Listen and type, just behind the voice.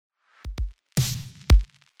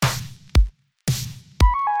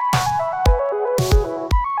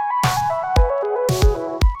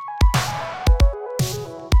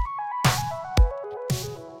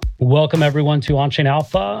Welcome, everyone, to Onchain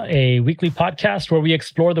Alpha, a weekly podcast where we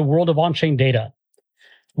explore the world of on-chain data.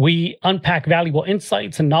 We unpack valuable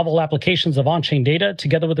insights and novel applications of on-chain data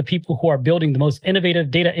together with the people who are building the most innovative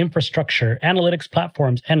data infrastructure, analytics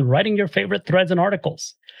platforms, and writing your favorite threads and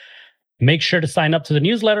articles. Make sure to sign up to the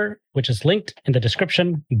newsletter, which is linked in the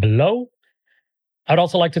description below. I'd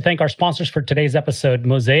also like to thank our sponsors for today's episode,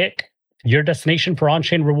 Mosaic, your destination for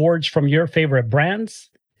on-chain rewards from your favorite brands,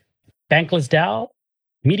 Bankless DAO,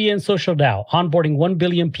 Media and Social DAO, onboarding 1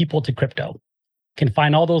 billion people to crypto. You can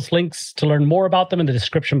find all those links to learn more about them in the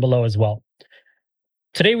description below as well.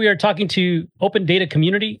 Today, we are talking to Open Data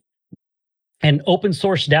Community, an open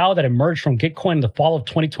source DAO that emerged from Gitcoin in the fall of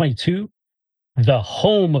 2022, the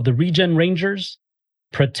home of the Regen Rangers,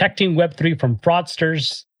 protecting Web3 from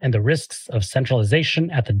fraudsters and the risks of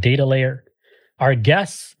centralization at the data layer. Our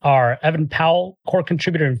guests are Evan Powell, core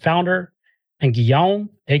contributor and founder, and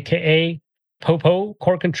Guillaume, aka Popo,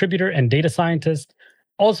 core contributor and data scientist,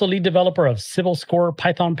 also lead developer of Civil Score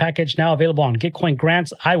Python package, now available on Gitcoin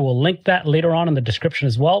Grants. I will link that later on in the description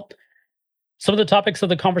as well. Some of the topics of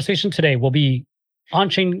the conversation today will be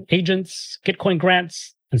on-chain agents, Gitcoin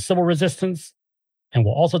Grants, and civil resistance. And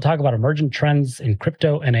we'll also talk about emerging trends in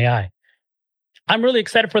crypto and AI. I'm really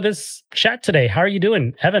excited for this chat today. How are you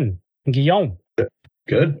doing, Evan and Guillaume?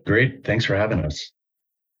 Good, great. Thanks for having us.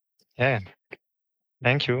 Yeah,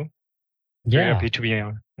 thank you. Very happy to be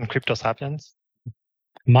on Crypto Sapiens.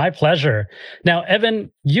 My pleasure. Now,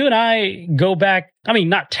 Evan, you and I go back, I mean,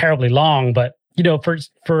 not terribly long, but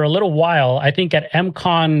for a little while. I think at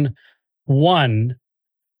MCon 1,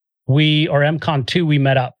 or MCon 2, we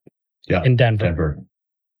met up in Denver.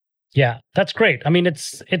 Yeah, that's great. I mean,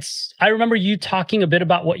 I remember you talking a bit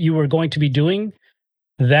about what you were going to be doing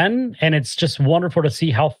then, and it's just wonderful to see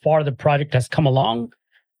how far the project has come along,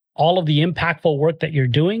 all of the impactful work that you're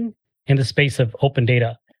doing in the space of open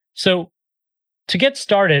data. So to get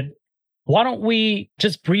started, why don't we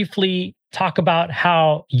just briefly talk about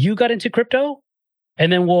how you got into crypto?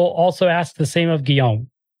 And then we'll also ask the same of Guillaume.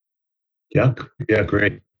 Yeah,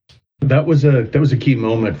 great. That was a key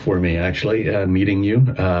moment for me, actually, meeting you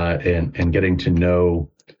and getting to know,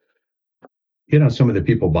 some of the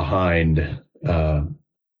people behind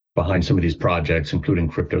some of these projects, including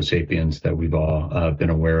Crypto Sapiens, that we've all been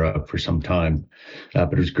aware of for some time.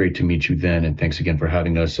 But it was great to meet you then, and thanks again for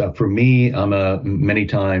having us. For me, I'm a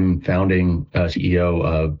many-time founding CEO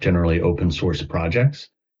of generally open source projects.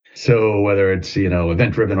 So whether it's,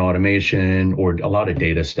 event-driven automation or a lot of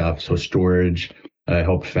data stuff, so storage, I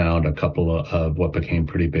helped found a couple of what became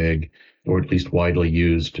pretty big, or at least widely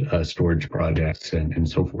used storage projects and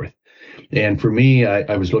so forth. And for me,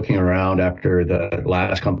 I was looking around after the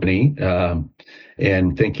last company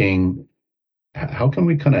and thinking, how can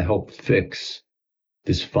we kind of help fix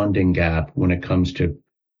this funding gap when it comes to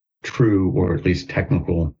true, or at least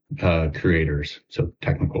technical creators? So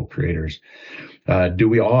technical creators. Do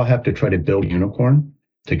we all have to try to build unicorn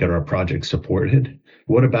to get our projects supported?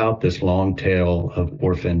 What about this long tail of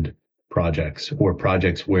orphaned projects, or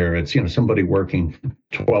projects where it's somebody working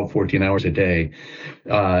 12, 14 hours a day,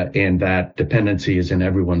 and that dependency is in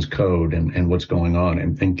everyone's code and what's going on.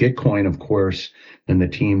 And Gitcoin, of course, and the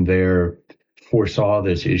team there foresaw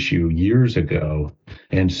this issue years ago.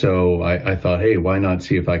 And so I thought, hey, why not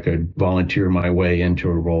see if I could volunteer my way into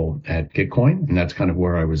a role at Gitcoin? And that's kind of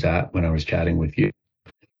where I was at when I was chatting with you.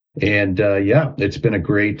 And it's been a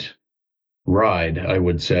great ride, I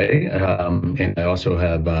would say. And I also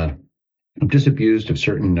have I'm disabused of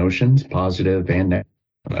certain notions, positive and negative,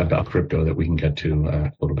 about crypto that we can get to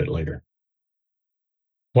a little bit later.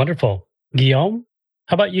 Wonderful. Guillaume,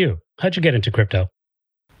 how about you? How'd you get into crypto?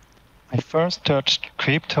 I first touched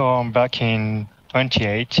crypto back in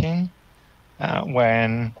 2018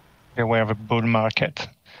 when there were a bull market.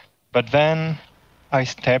 But then I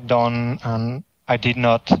stepped on and I did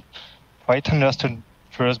not quite understand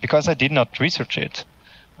first because I did not research it.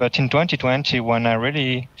 But in 2020, when I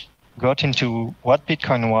really got into what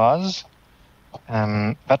Bitcoin was,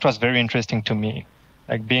 that was very interesting to me.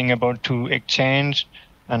 Like being able to exchange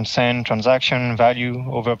and send transaction value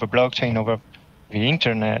over the blockchain, over the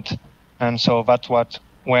internet. And so that's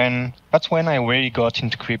when I really got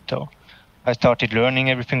into crypto. I started learning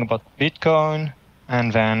everything about Bitcoin,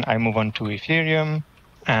 and then I moved on to Ethereum.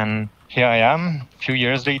 And here I am, a few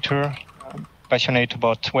years later, passionate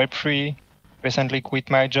about Web3, recently quit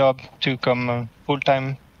my job to come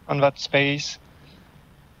full-time on that space.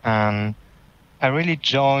 And I really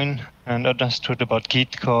joined and understood about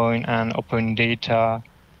Gitcoin and open data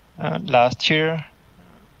last year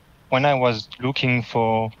when I was looking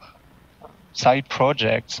for side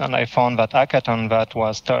projects, and I found that hackathon that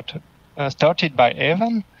was started by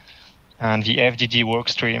Evan, and the FDD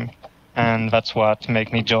workstream. And that's what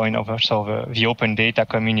made me join also the open data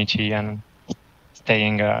community and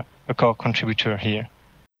staying a core contributor here.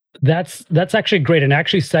 That's actually great, and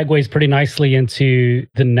actually segues pretty nicely into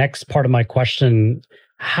the next part of my question.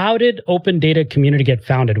 How did Open Data Community get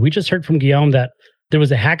founded? We just heard from Guillaume that there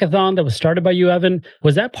was a hackathon that was started by you, Evan.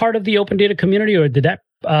 Was that part of the Open Data Community, or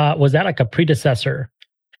was that like a predecessor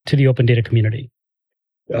to the Open Data Community?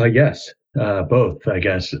 Yes, both, I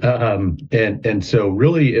guess. And so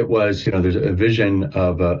really, it was, there's a vision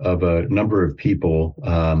of a number of people.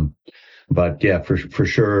 But yeah, for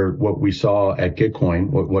sure, what we saw at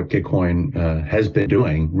Gitcoin, what Gitcoin has been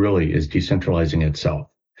doing really is decentralizing itself.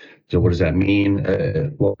 So what does that mean?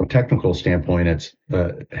 Well, from a technical standpoint, it's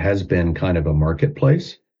has been kind of a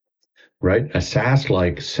marketplace, right? A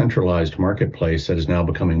SaaS-like centralized marketplace that is now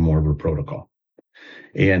becoming more of a protocol.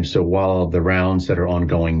 And so while the rounds that are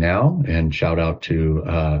ongoing now, and shout out to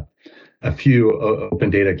a few open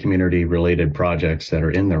data community related projects that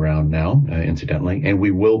are in the round now, incidentally, and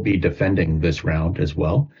we will be defending this round as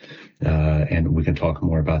well. And we can talk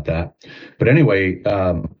more about that. But anyway,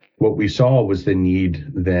 what we saw was the need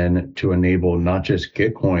then to enable not just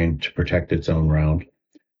Gitcoin to protect its own round,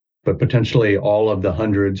 but potentially all of the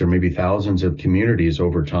hundreds or maybe thousands of communities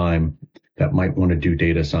over time that might want to do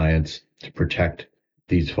data science to protect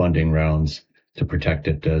these funding rounds, to protect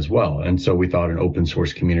it as well. And so we thought an open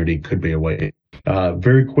source community could be a way.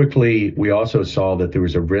 Very quickly, we also saw that there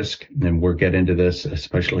was a risk, and we'll get into this,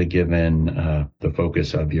 especially given the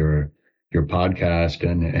focus of your podcast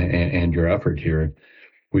and your effort here.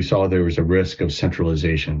 We saw there was a risk of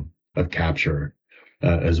centralization of capture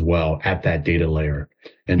as well at that data layer.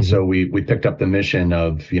 And so we picked up the mission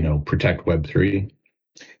of, protect Web3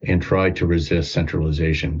 and try to resist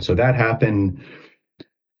centralization. So that happened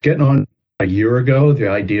getting on a year ago. The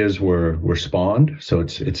ideas were spawned, so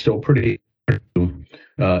it's still pretty new.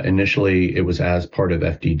 Initially, it was as part of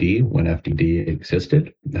FDD when FDD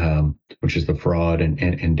existed, which is the fraud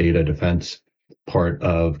and data defense part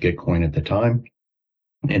of Gitcoin at the time.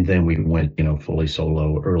 And then we went, fully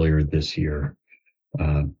solo earlier this year.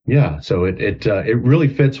 So it really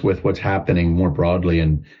fits with what's happening more broadly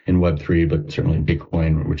in Web3, but certainly in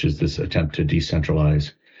Bitcoin, which is this attempt to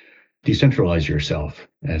decentralize yourself,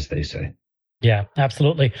 as they say. Yeah,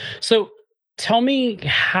 absolutely. So tell me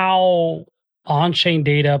how on-chain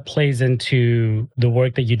data plays into the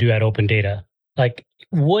work that you do at Open Data. Like,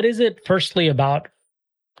 what is it firstly about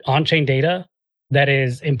on-chain data that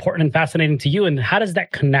is important and fascinating to you, and how does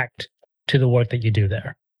that connect to the work that you do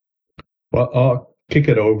there? Well, I'll kick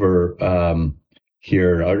it over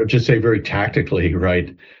here. I'll just say very tactically,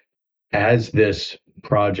 right? As this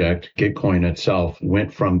project, Gitcoin itself,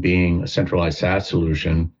 went from being a centralized SaaS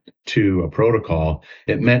solution to a protocol,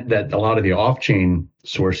 it meant that a lot of the off-chain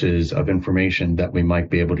sources of information that we might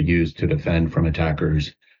be able to use to defend from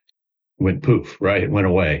attackers went poof, right? It went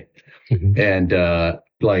away. And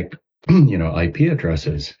IP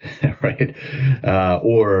addresses, right?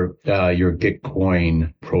 Or your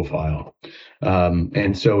Gitcoin profile.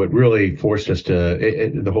 And so it really forced us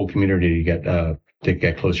the whole community to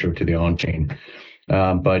get closer to the on-chain.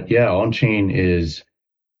 But yeah, on-chain is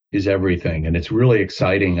everything, and it's really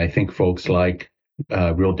exciting. I think folks like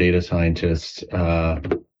real data scientists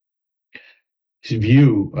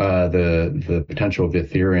view the potential of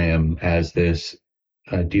Ethereum as this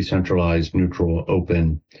decentralized, neutral,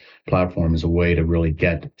 open platform as a way to really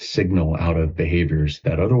get signal out of behaviors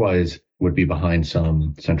that otherwise would be behind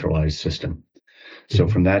some centralized system. So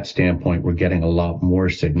from that standpoint, we're getting a lot more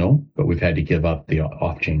signal, but we've had to give up the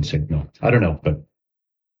off-chain signal. I don't know, but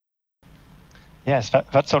yes,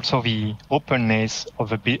 that's also the openness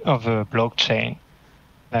of a blockchain.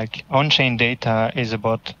 Like on-chain data is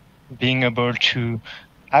about being able to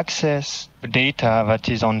access the data that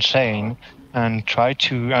is on-chain and try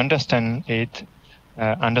to understand it,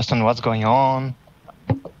 understand what's going on,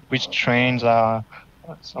 which trends are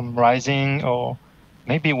some rising, or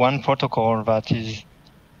maybe one protocol that is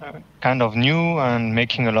kind of new and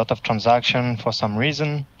making a lot of transaction for some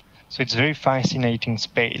reason. So it's very fascinating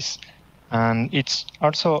space. And it's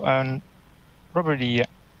also probably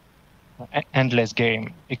an endless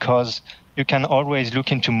game, because you can always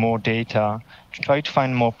look into more data to try to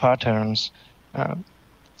find more patterns.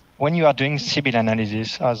 When you are doing Sybil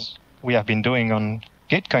analysis, as we have been doing on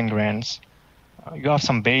Gitcoin grants, you have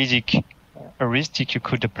some basic heuristic you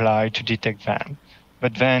could apply to detect them.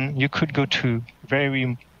 But then you could go to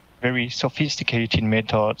very, very sophisticated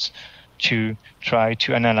methods to try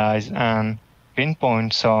to analyze and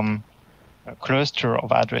pinpoint some cluster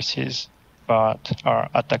of addresses that are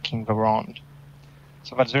attacking the round.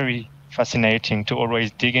 So that's very fascinating to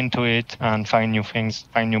always dig into it and find new things,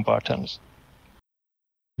 find new patterns.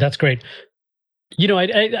 That's great.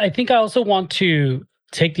 I think I also want to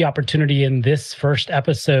take the opportunity in this first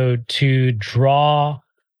episode to draw,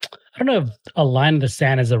 I don't know if a line in the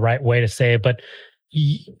sand is the right way to say it, but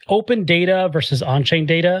open data versus on-chain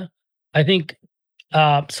data. I think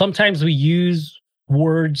sometimes we use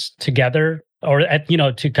words together or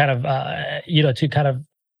to kind of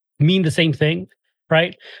mean the same thing,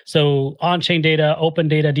 right? So on-chain data, open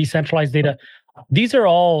data, decentralized data, these are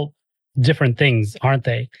all different things, aren't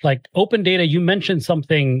they? Like open data, you mentioned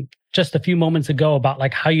something just a few moments ago about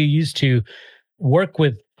like how you used to work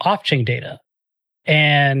with off-chain data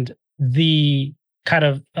and the kind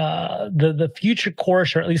of the future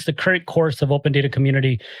course, or at least the current course of open data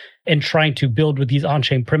community and trying to build with these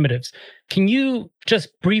on-chain primitives. Can you just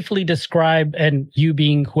briefly describe, and you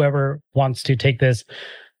being whoever wants to take this,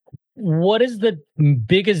 what is the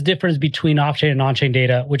biggest difference between off-chain and on-chain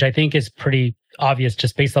data, which I think is pretty obvious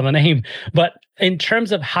just based on the name, but in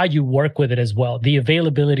terms of how you work with it as well, the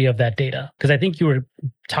availability of that data? Because I think you were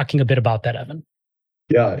talking a bit about that, Evan.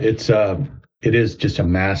 Yeah, it is just a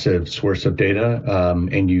massive source of data,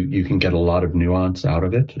 and you can get a lot of nuance out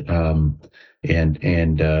of it.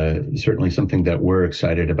 And certainly something that we're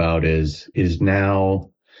excited about is now,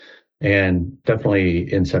 and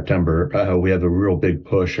definitely in September, we have a real big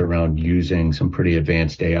push around using some pretty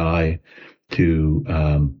advanced AI to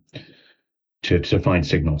find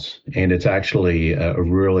signals. And it's actually a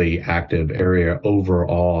really active area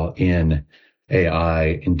overall in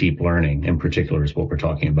AI and deep learning in particular is what we're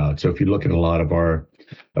talking about. So if you look at a lot of our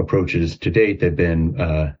approaches to date, they've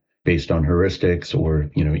been based on heuristics or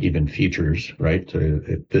even features, right? So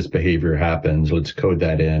if this behavior happens, let's code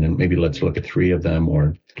that in, and maybe let's look at 3 of them,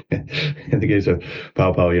 or in the case of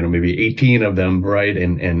Pow, maybe 18 of them, right?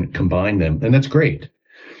 And combine them, and that's great.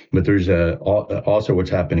 But there's also what's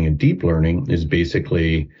happening in deep learning is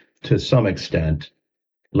basically, to some extent,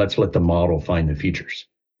 let's let the model find the features.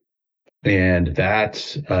 And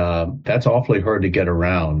that's awfully hard to get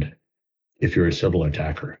around if you're a civil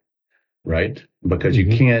attacker, right? Because you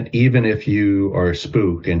can't, even if you are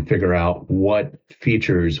spooked and figure out what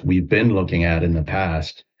features we've been looking at in the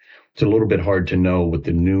past, it's a little bit hard to know what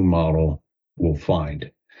the new model will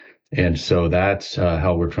find. And so that's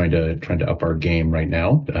how we're trying to up our game right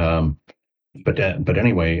now. But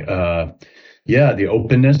anyway, the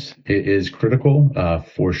openness is critical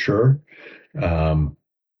for sure.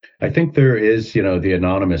 I think there is, the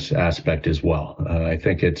anonymous aspect as well. I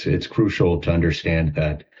think it's crucial to understand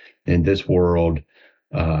that in this world,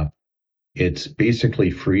 it's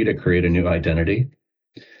basically free to create a new identity.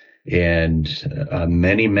 And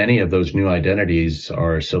many of those new identities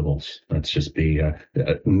are civils. Let's just be,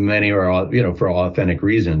 many are, for authentic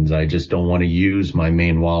reasons. I just don't want to use my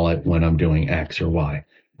main wallet when I'm doing X or Y.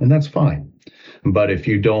 And that's fine. But if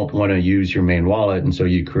you don't want to use your main wallet, and so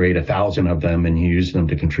you create 1,000 of them and you use them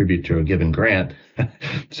to contribute to a given grant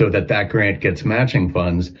so that grant gets matching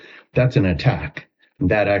funds, that's an attack.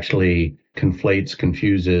 That actually conflates,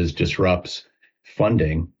 confuses, disrupts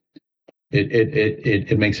funding.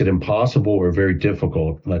 It makes it impossible or very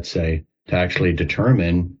difficult, let's say, to actually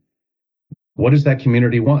determine what does that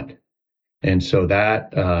community want. And so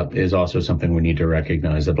that is also something we need to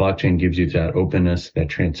recognize. The blockchain gives you that openness, that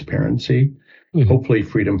transparency, hopefully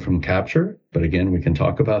freedom from capture. But again, we can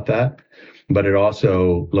talk about that. But it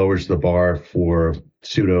also lowers the bar for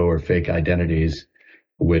pseudo or fake identities,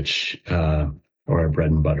 which are our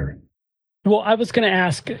bread and butter. Well, I was going to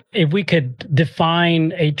ask if we could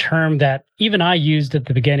define a term that even I used at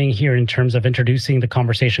the beginning here in terms of introducing the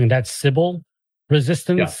conversation. That's Sybil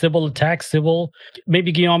resistance, Sybil attack, Sybil.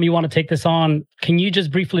 Maybe Guillaume, you want to take this on? Can you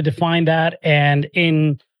just briefly define that and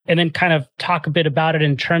then kind of talk a bit about it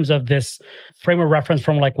in terms of this frame of reference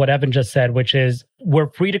from like what Evan just said, which is we're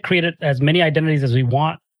free to create as many identities as we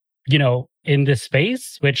want, in this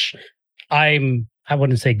space, which I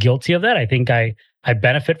wouldn't say guilty of that. I think I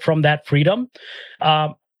benefit from that freedom.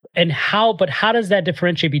 And how does that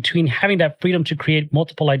differentiate between having that freedom to create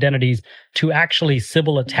multiple identities to actually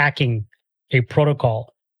Sybil attacking a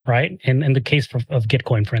protocol, right? In the case of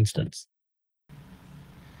Gitcoin, for instance.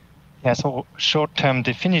 Yeah, so short-term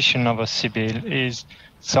definition of a Sybil is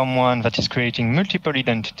someone that is creating multiple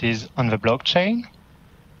identities on the blockchain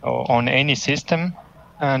or on any system,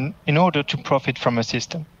 and in order to profit from a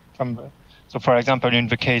system. So for example, in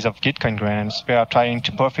the case of Gitcoin grants, we are trying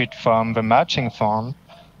to profit from the matching fund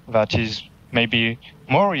that is maybe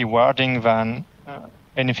more rewarding than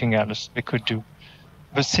anything else we could do.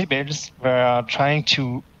 The Sybils were trying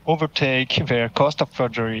to overtake their cost of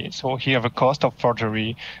forgery. So here the cost of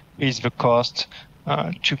forgery is the cost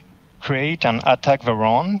to create and attack the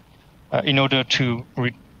round in order to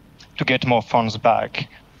get more funds back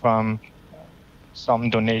from some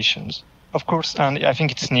donations. Of course, and I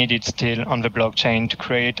think it's needed still on the blockchain to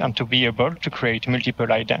create and to be able to create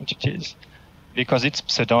multiple identities, because it's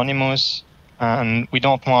pseudonymous and we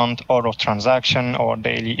don't want all of transaction or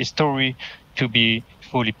daily history to be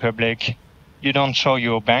fully public. You don't show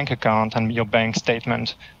your bank account and your bank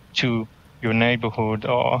statement to your neighborhood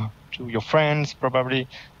or to your friends probably.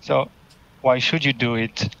 So why should you do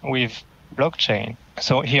it with blockchain?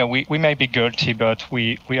 So here we may be guilty, but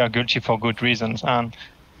we are guilty for good reasons. And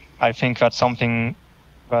I think that's something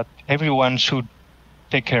that everyone should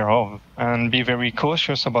take care of and be very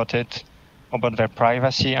cautious about it, about their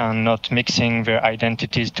privacy and not mixing their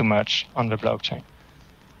identities too much on the blockchain.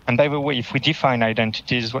 And by the way, if we define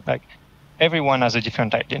identities, like everyone has a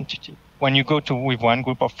different identity. When you go to with one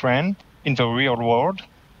group of friends in the real world,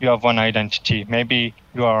 you have one identity. Maybe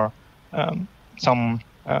you are some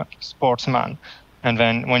sportsman. And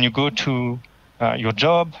then when you go to your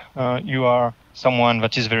job, you are someone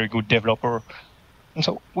that is very good developer. And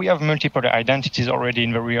so we have multiple identities already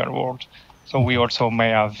in the real world. So we also may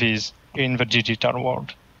have these in the digital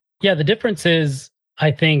world. Yeah, the difference is,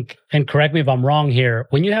 I think, and correct me if I'm wrong here,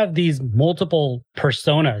 when you have these multiple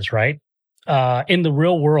personas, right, in the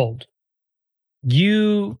real world,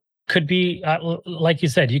 you could be, like you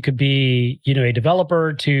said, you could be, a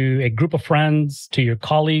developer to a group of friends, to your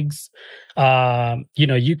colleagues.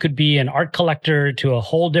 You could be an art collector to a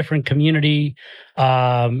whole different community.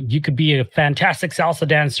 You could be a fantastic salsa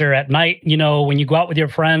dancer at night, when you go out with your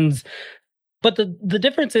friends. But the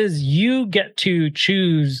difference is you get to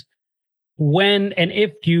choose when and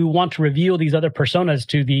if you want to reveal these other personas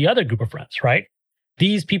to the other group of friends, right?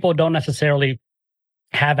 These people don't necessarily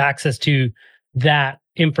have access to that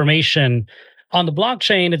information. On the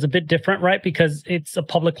blockchain, it's a bit different, right? Because it's a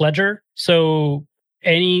public ledger. So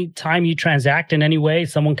anytime you transact in any way,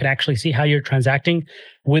 someone can actually see how you're transacting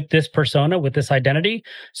with this persona, with this identity.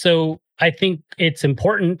 So I think it's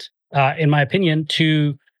important, in my opinion,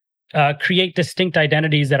 to create distinct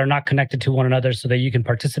identities that are not connected to one another so that you can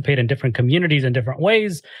participate in different communities in different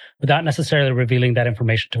ways without necessarily revealing that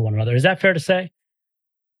information to one another. Is that fair to say?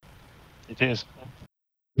 It is.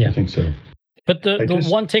 Yeah, I think so. But the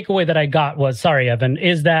one takeaway that I got was, sorry, Evan,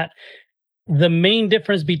 is that the main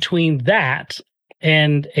difference between that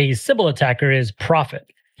and a Sybil attacker is profit.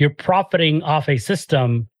 You're profiting off a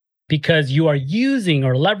system because you are using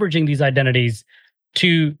or leveraging these identities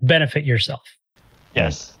to benefit yourself.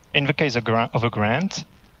 Yes. In the case of a grant,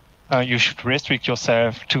 you should restrict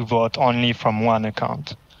yourself to vote only from one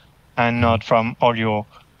account and not from all your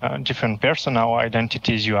different personal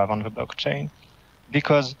identities you have on the blockchain.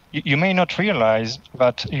 Because you may not realize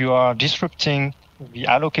that you are disrupting the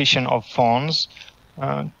allocation of funds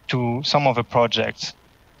to some of the projects.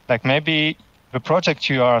 Like maybe the project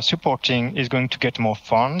you are supporting is going to get more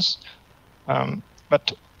funds,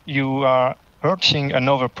 but you are hurting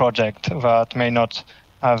another project that may not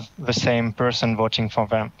have the same person voting for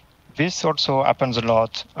them. This also happens a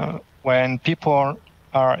lot when people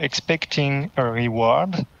are expecting a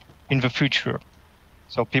reward in the future.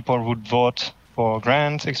 So people would vote for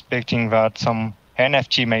grants expecting that some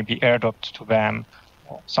NFT may be airdropped to them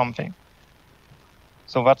or something.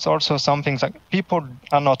 So that's also something that people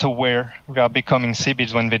are not aware they are becoming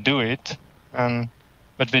CBs when they do it,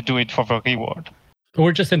 but they do it for the reward.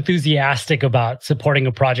 We're just enthusiastic about supporting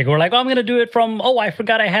a project. We're like, I'm going to do it from, I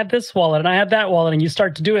forgot I had this wallet and I had that wallet, and you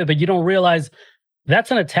start to do it, but you don't realize that's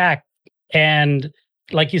an attack. And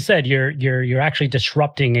like you said, you're actually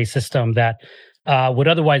disrupting a system that would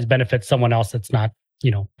otherwise benefit someone else that's not,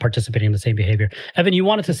 participating in the same behavior. Evan, you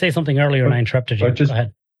wanted to say something earlier and I interrupted you. Go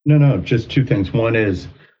ahead. No, just two things. One is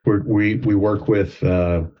we work with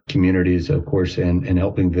communities, of course, and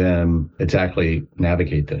helping them exactly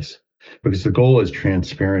navigate this. Because the goal is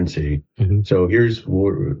transparency. Mm-hmm. So here's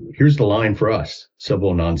the line for us: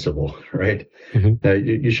 civil, non-civil, right?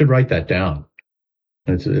 Mm-hmm. You should write that down.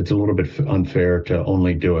 It's a little bit unfair to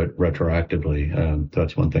only do it retroactively.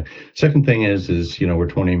 That's one thing. Second thing is we're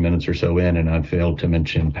 20 minutes or so in, and I've failed to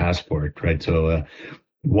mention Passport, right? So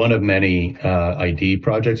one of many ID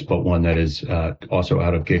projects, but one that is also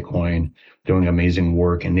out of Gitcoin, doing amazing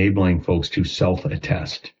work, enabling folks to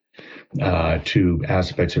self-attest to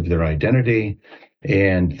aspects of their identity.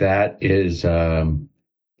 And that is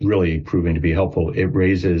really proving to be helpful. It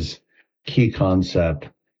raises key concept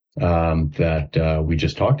that we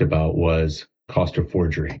just talked about, was cost of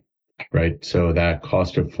forgery, right? So that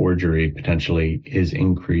cost of forgery potentially is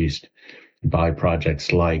increased by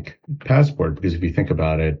projects like Passport, because if you think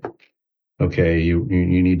about it, Okay, you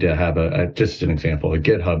need to have just an example, a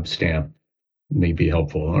GitHub stamp may be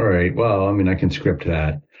helpful. All right, well, I mean, I can script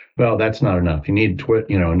that. Well, that's not enough. You need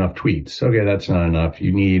enough tweets. Okay, that's not enough.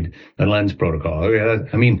 You need a lens protocol. Okay,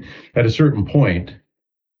 I mean, at a certain point,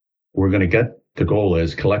 we're going to get, the goal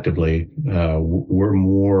is collectively, we're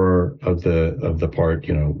more of the part,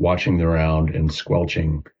 watching the round and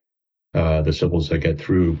squelching the symbols that get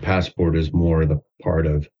through. Passport is more the part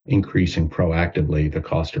of increasing proactively the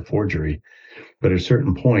cost of forgery. But at a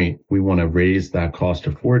certain point, we want to raise that cost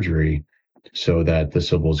of forgery so that the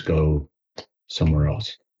symbols go somewhere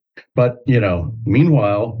else. But,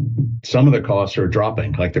 meanwhile, some of the costs are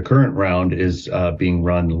dropping. Like the current round is being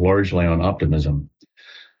run largely on optimism.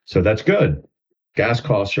 So that's good. Gas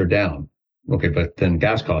costs are down. Okay, but then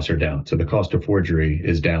gas costs are down. So the cost of forgery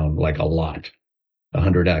is down like a lot,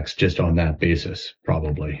 100x just on that basis,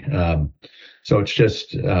 probably. So it's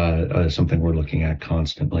just something we're looking at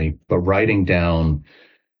constantly. But writing down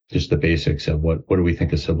just the basics of what do we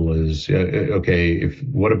think a Sybil is? Okay,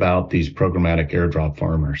 what about these programmatic airdrop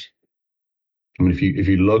farmers? I mean, if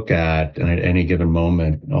you look at any given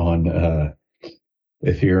moment on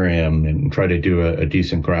Ethereum and try to do a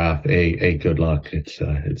decent graph, good luck. It's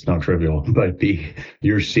not trivial, but B,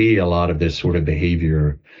 you see a lot of this sort of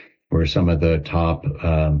behavior where some of the top,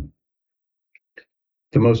 the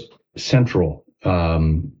most central,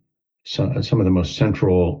 some of the most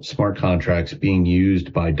central smart contracts being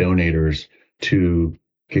used by donators to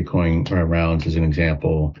Gitcoin rounds, as an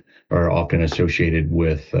example, are often associated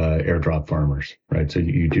with airdrop farmers, right? So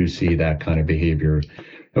you do see that kind of behavior.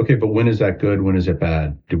 Okay, but when is that good? When is it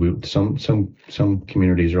bad? Some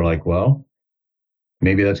communities are like, well,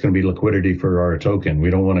 maybe that's going to be liquidity for our token. We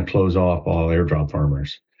don't want to close off all airdrop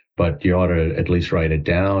farmers, but you ought to at least write it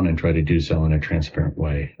down and try to do so in a transparent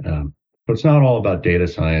way. But it's not all about data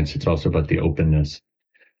science. It's also about the openness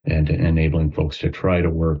and enabling folks to try to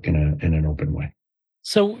work in an open way.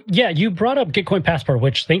 So yeah, you brought up Gitcoin Passport,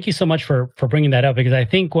 which thank you so much for bringing that up, because I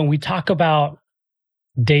think when we talk about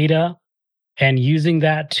data and using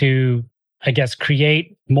that to, I guess,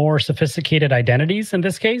 create more sophisticated identities in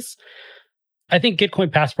this case, I think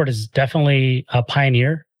Gitcoin Passport is definitely a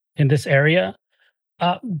pioneer in this area.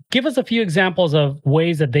 Give us a few examples of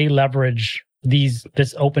ways that they leverage this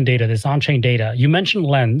open data, this on-chain data. You mentioned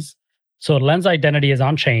Lens. So Lens identity is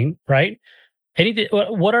on-chain, right?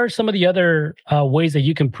 What are some of the other ways that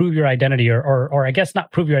you can prove your identity, or I guess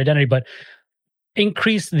not prove your identity, but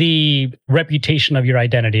increase the reputation of your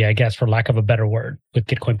identity, I guess, for lack of a better word, with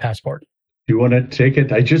Gitcoin Passport? You want to take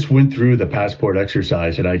it? I just went through the passport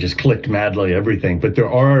exercise and I just clicked madly everything, but they're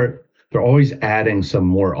always adding some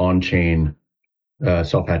more on-chain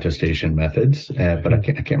self-attestation methods, but I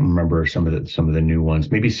can't remember some of the new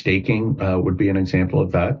ones. Maybe staking would be an example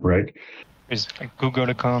of that, right? There's a Google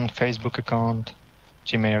account, Facebook account,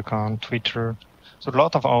 Gmail account, Twitter. So a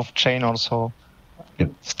lot of off-chain also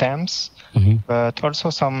stamps, but also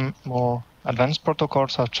some more advanced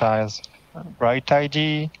protocols such as Bright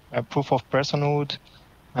ID, proof of personhood,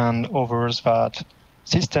 and others that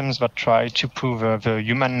systems that try to prove the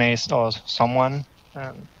humanness of someone.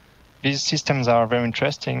 These systems are very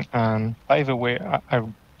interesting, and by the way, I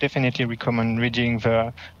definitely recommend reading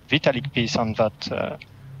the Vitalik piece on that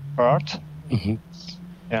part.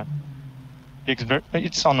 Yeah,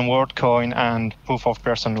 it's on WorldCoin and proof of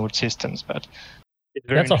personhood systems, but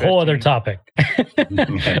that's a whole other topic.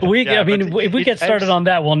 I mean, if we get started on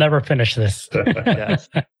that, we'll never finish this. Yes.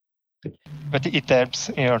 But it helps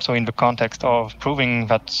also in the context of proving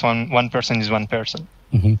that one person is one person.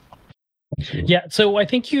 Yeah, so I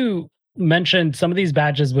think you mentioned some of these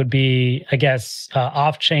badges would be, I guess,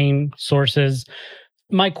 off-chain sources.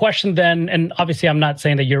 My question then, and obviously I'm not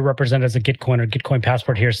saying that you're represented as a Gitcoin or Gitcoin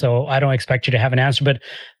Passport here, so I don't expect you to have an answer, but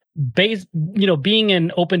being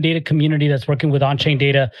an open data community that's working with on-chain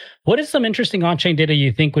data, what is some interesting on-chain data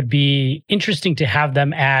you think would be interesting to have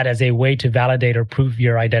them add as a way to validate or prove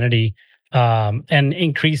your identity and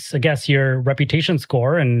increase, I guess, your reputation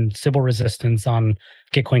score and Sybil resistance on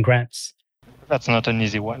Gitcoin grants? That's not an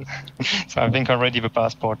easy one. So I think already the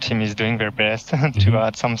Passport team is doing their best to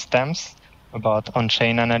add some stamps about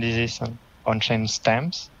on-chain analysis and on-chain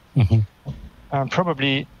stamps.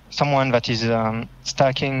 Probably someone that is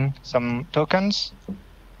stacking some tokens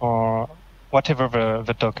or whatever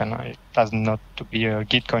the token. It does not to be a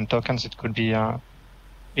Gitcoin tokens. It could be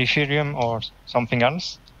Ethereum or something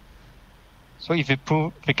else. So if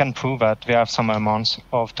they can prove that they have some amounts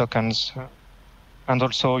of tokens, and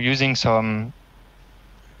also using some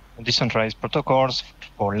decentralized protocols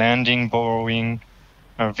for lending, borrowing,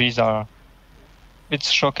 these are it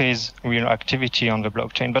showcases real activity on the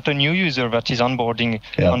blockchain. But a new user that is onboarding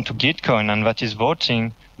onto Gitcoin and that is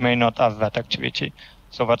voting may not have that activity.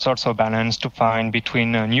 So that's also a balance to find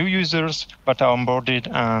between new users that are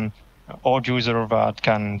onboarded and old users that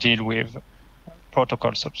can deal with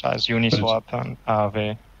protocols such as Uniswap and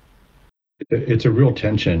Aave. It's a real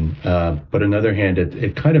tension, but on the other hand,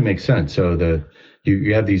 it kind of makes sense. So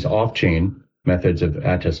you have these off-chain methods of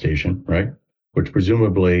attestation, right? Which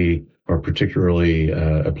presumably are particularly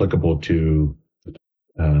applicable to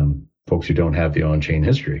folks who don't have the on-chain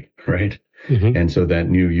history, right? Mm-hmm. And so that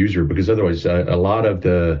new user, because otherwise a lot of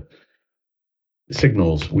the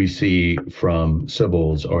signals we see from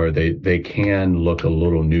Sybils are they can look a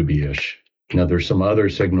little newbie-ish. Now, there's some other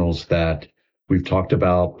signals that we've talked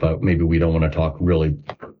about, but maybe we don't want to talk really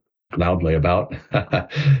loudly about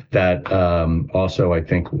that also I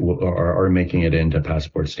think are making it into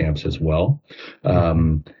passport stamps as well.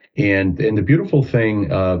 And the beautiful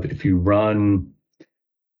thing of if you run,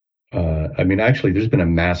 actually, there's been a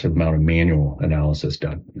massive amount of manual analysis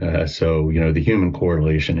done. So, the human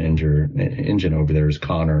correlation engine over there is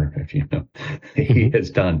Connor, if you know, he has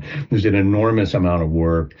done. There's an enormous amount of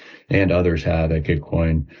work, and others have at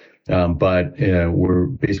Gitcoin. But we're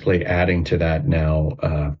basically adding to that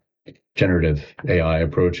now generative AI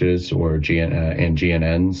approaches or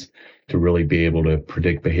GNNs to really be able to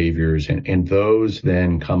predict behaviors. And those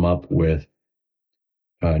then come up with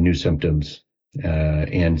new symptoms.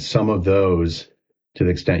 And some of those, to the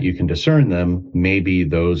extent you can discern them, maybe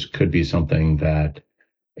those could be something that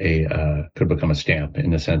could become a stamp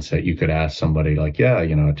in the sense that you could ask somebody like,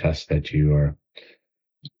 attest that you are.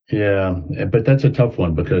 Yeah, but that's a tough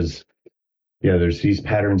one because, there's these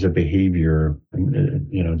patterns of behavior,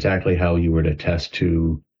 exactly how you would attest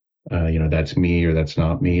to, that's me or that's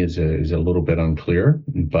not me is a little bit unclear,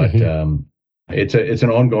 but it's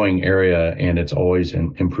an ongoing area and it's always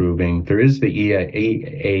improving. There is the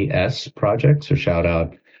EAS project, so shout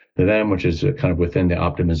out to them, which is kind of within the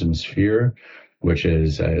optimism sphere, which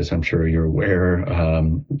is, as I'm sure you're aware,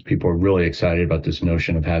 people are really excited about this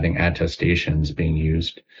notion of having attestations being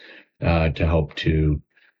used to help to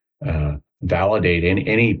validate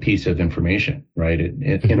any piece of information, right?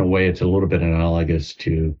 In a way, it's a little bit analogous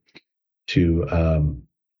to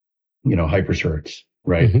hypercerts,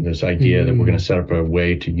 right? This idea that we're going to set up a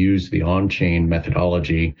way to use the on-chain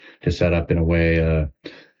methodology to set up in a way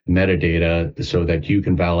metadata so that you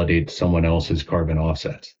can validate someone else's carbon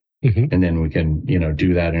offsets. And then we can,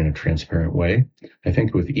 do that in a transparent way. I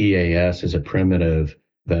think with EAS as a primitive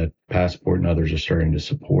that Passport and others are starting to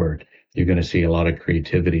support, you're going to see a lot of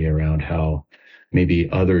creativity around how maybe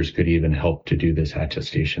others could even help to do this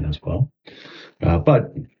attestation as well.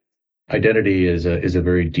 But identity is a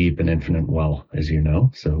very deep and infinite well, as you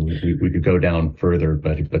know. So we could go down further,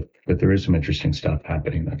 but there is some interesting stuff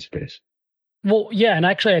happening in that space. Well, yeah, and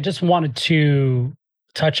actually, I just wanted to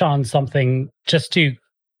touch on something just to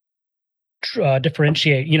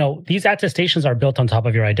differentiate. These attestations are built on top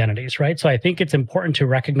of your identities, right? So I think it's important to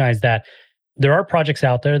recognize that there are projects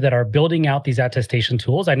out there that are building out these attestation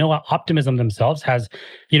tools. I know Optimism themselves has,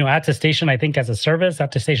 attestation, I think, as a service,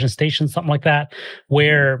 attestation station, something like that,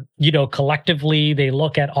 where, collectively they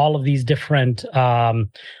look at all of these different,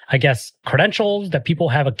 credentials that people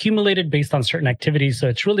have accumulated based on certain activities. So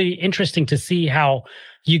it's really interesting to see how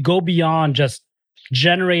you go beyond just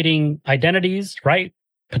generating identities, right?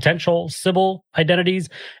 Potential Sybil identities,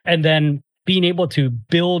 and then being able to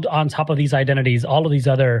build on top of these identities, all of these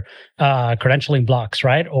other credentialing blocks,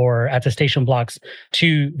 right? Or attestation blocks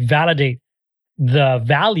to validate the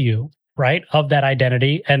value, right, of that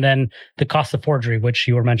identity. And then the cost of forgery, which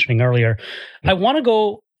you were mentioning earlier. I want to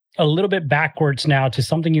go a little bit backwards now to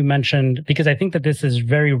something you mentioned, because I think that this is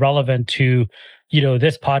very relevant to,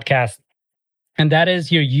 this podcast. And that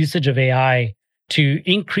is your usage of AI to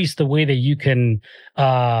increase the way that you can,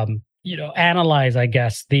 analyze, I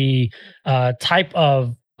guess, the type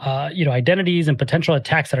of, identities and potential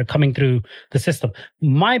attacks that are coming through the system.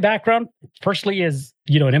 My background, firstly, is,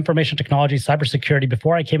 in information technology, cybersecurity.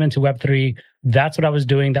 Before I came into Web3, that's what I was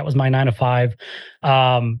doing. That was my 9 to 5.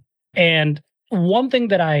 And one thing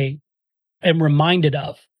that I am reminded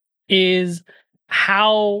of is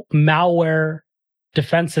how malware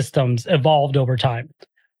defense systems evolved over time,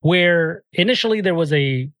 where initially there was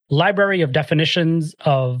a library of definitions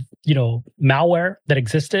of, malware that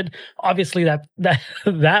existed. Obviously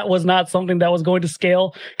that was not something that was going to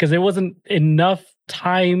scale because there wasn't enough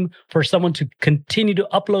time for someone to continue to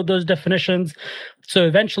upload those definitions. So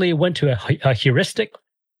eventually it went to a heuristic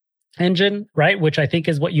engine, right? Which I think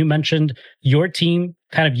is what you mentioned your team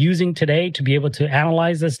kind of using today to be able to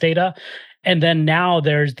analyze this data. And then now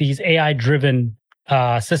there's these AI-driven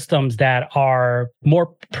systems that are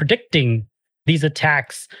more predicting these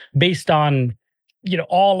attacks based on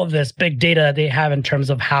all of this big data they have in terms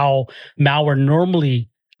of how malware normally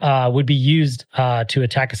would be used to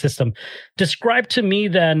attack a system. Describe to me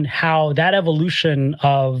then how that evolution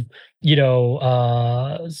of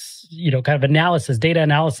kind of analysis, data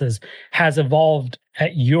analysis, has evolved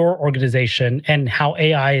at your organization and how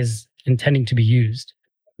AI is intending to be used.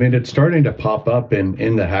 I mean, it's starting to pop up in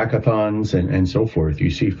the hackathons and so forth. You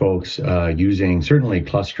see folks using certainly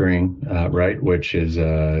clustering, right, which is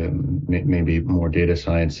maybe more data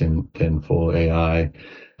science than full AI.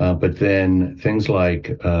 But then things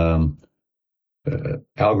like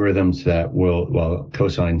algorithms that will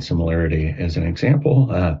cosine similarity as an example,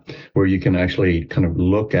 where you can actually kind of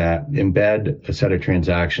embed a set of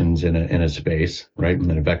transactions in a space, right,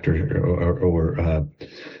 in a vector or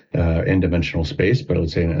n-dimensional space, but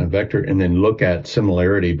let's say in a vector, and then look at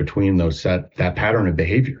similarity between that pattern of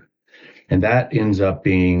behavior. And that ends up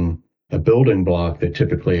being a building block that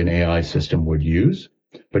typically an AI system would use.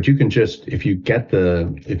 But you can just, if you get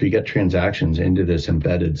transactions into this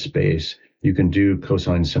embedded space, you can do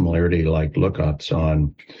cosine similarity like lookups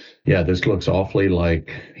on, this looks awfully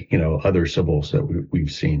like, other symbols that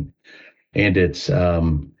we've seen. And it's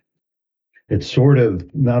sort of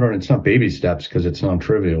it's not baby steps because it's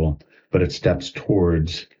non-trivial, but it steps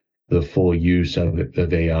towards the full use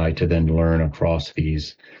of AI to then learn across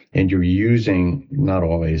these. And you're using, not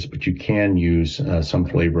always, but you can use some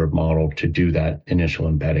flavor of model to do that initial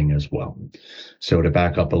embedding as well. So to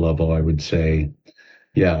back up a level, I would say,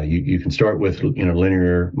 you can start with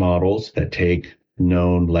linear models that take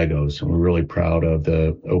known Legos. And we're really proud of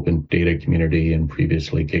the open data community and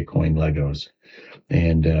previously Gitcoin Legos.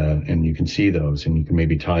 And you can see those, and you can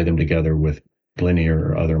maybe tie them together with linear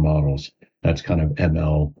or other models. That's kind of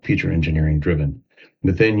ML, feature engineering driven.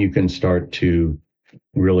 But then you can start to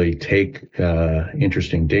really take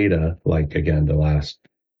interesting data, like again, the last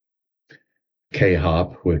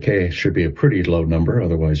K-hop, where K should be a pretty low number,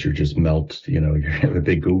 otherwise you're just you have a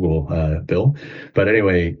big Google bill. But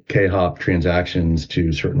anyway, K-hop transactions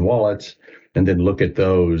to certain wallets, and then look at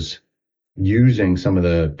those using some of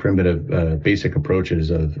the primitive basic approaches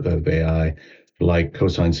of AI, like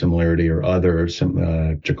cosine similarity or other,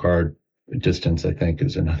 Jacquard distance, I think,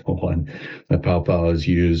 is another one that Pao has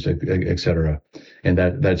used, et cetera. And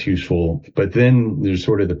that's useful. But then there's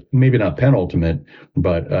sort of the, maybe not penultimate,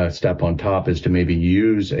 but a step on top is to maybe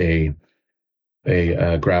use a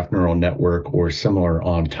graph neural network or similar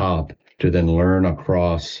on top to then learn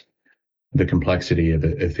across the complexity of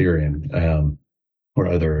Ethereum or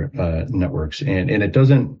other networks. And it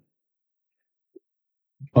doesn't,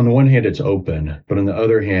 on the one hand, it's open, but on the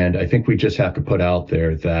other hand, I think we just have to put out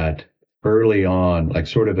there that early on, like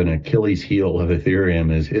sort of an Achilles heel of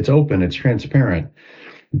Ethereum is it's open, it's transparent,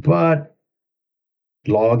 but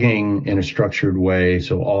logging in a structured way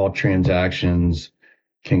so all transactions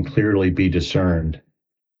can clearly be discerned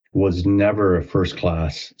was never a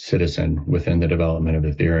first-class citizen within the development of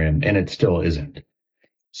Ethereum, and it still isn't.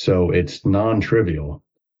 So it's non-trivial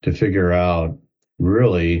to figure out,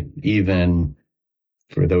 really, even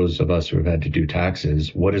for those of us who have had to do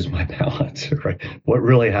taxes, what is my balance, right? What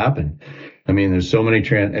really happened? I mean, there's so many,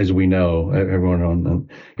 as we know, everyone on,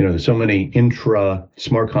 there's so many intra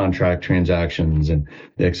smart contract transactions and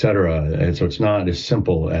et cetera. And so it's not as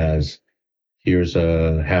simple as here's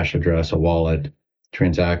a hash address, a wallet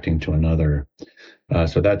transacting to another.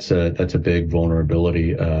 So that's a big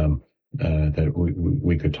vulnerability that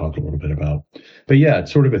we could talk a little bit about. But yeah,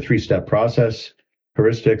 it's sort of a 3-step process.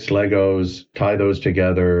 Heuristics, Legos, tie those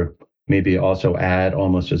together, maybe also add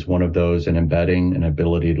almost as one of those an embedding, an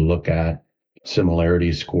ability to look at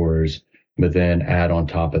similarity scores, but then add on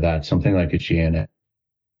top of that something like a GNN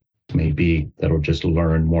maybe that'll just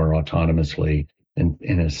learn more autonomously and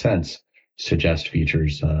in a sense suggest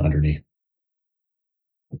features underneath.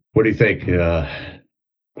 What do you think,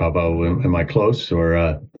 Pablo? Am I close?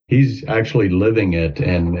 Or he's actually living it,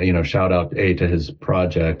 and shout out A to his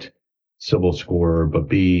project, Sybil Score, but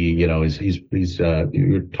B, he's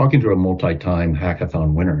you're talking to a multi-time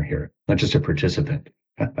hackathon winner here, not just a participant.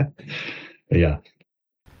 Yeah.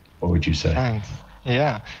 What would you say? Thanks.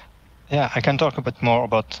 Yeah, I can talk a bit more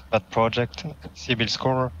about that project, Sybil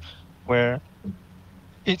Score, where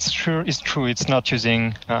it's true. It's not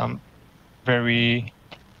using very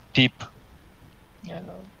deep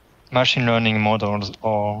machine learning models,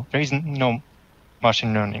 or there is no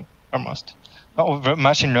machine learning almost. The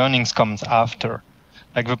machine learning comes after.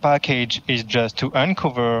 Like the package is just to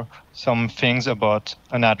uncover some things about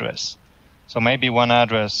an address. So maybe one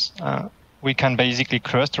address, we can basically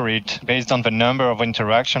cluster it based on the number of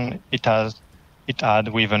interaction it has it had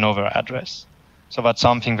with another address. So that's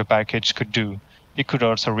something the package could do. It could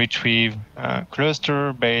also retrieve a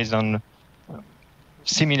cluster based on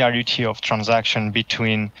similarity of transaction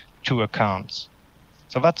between two accounts.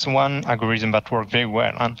 So that's one algorithm that worked very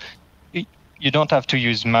well. And you don't have to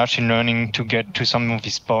use machine learning to get to some of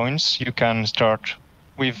these points. You can start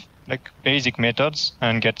with like basic methods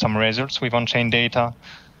and get some results with on-chain data,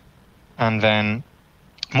 and then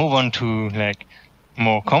move on to like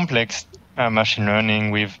more complex machine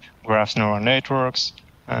learning with graph neural networks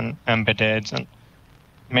and embeddeds and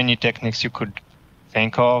many techniques you could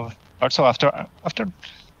think of. Also, after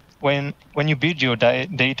when you build your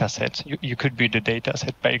data set, you could build a data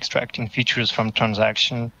set by extracting features from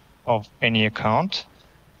transaction of any account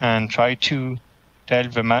and try to tell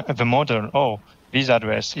the model, oh, this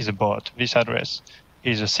address is a bot, this address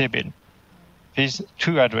is a CBID. These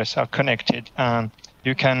two addresses are connected, and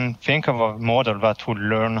you can think of a model that would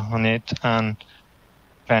learn on it and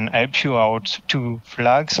then help you out to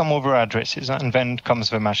flag some other addresses, and then comes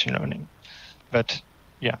the machine learning. But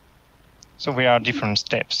yeah, so there are different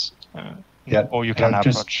steps, or you can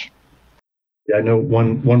approach. Yeah, I know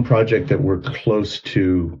one project that we're close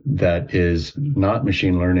to that is not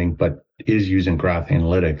machine learning, but is using graph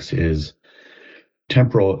analytics is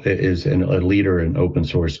Temporal is a leader in open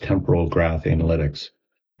source temporal graph analytics.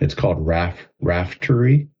 It's called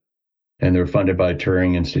Raftery, and they're funded by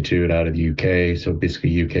Turing Institute out of the UK. So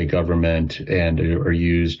basically UK government, and are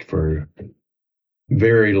used for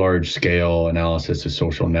very large scale analysis of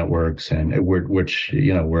social networks, and which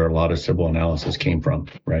where a lot of Sybil analysis came from,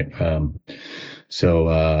 right?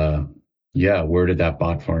 Yeah, where did that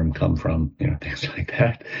bot farm come from? Things like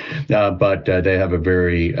that. But they have a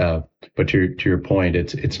very but to your point,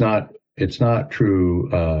 it's not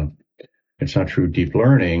true. It's not true deep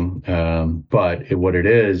learning, but what it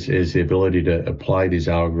is the ability to apply these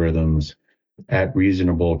algorithms at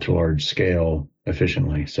reasonable to large scale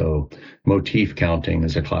efficiently. So motif counting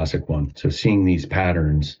is a classic one. So seeing these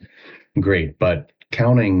patterns, great, but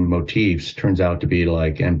counting motifs turns out to be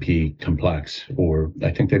like NP complex, or I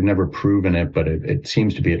think they've never proven it, but it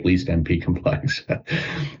seems to be at least NP complex.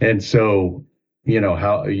 And so,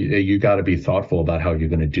 how you got to be thoughtful about how you're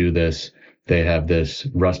going to do this. They have this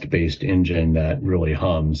Rust-based engine that really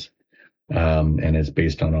hums, and is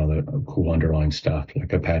based on all the cool underlying stuff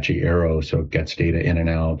like Apache Arrow, so it gets data in and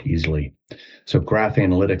out easily. So graph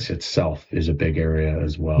analytics itself is a big area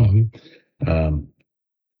as well. Mm-hmm.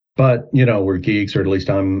 But we're geeks, or at least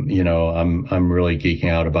I'm really geeking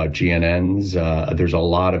out about GNNs. There's a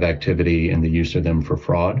lot of activity in the use of them for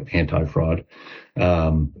fraud, anti-fraud,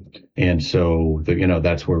 and so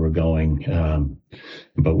that's where we're going.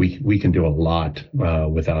 But we can do a lot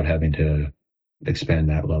without having to expand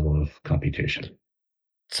that level of computation.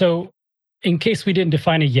 So, in case we didn't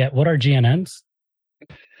define it yet, what are GNNs?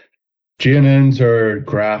 GNNs are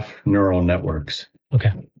graph neural networks.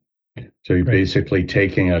 Okay. So you're basically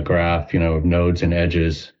taking a graph, of nodes and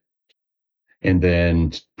edges, and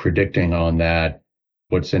then predicting on that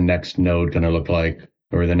what's the next node going to look like,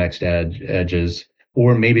 or the next edges,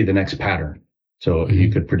 or maybe the next pattern. So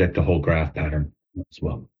you could predict a whole graph pattern as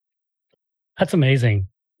well. That's amazing.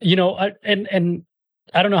 And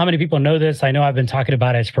I don't know how many people know this. I know I've been talking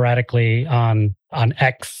about it sporadically on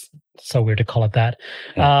X. So weird to call it that.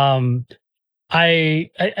 Yeah. I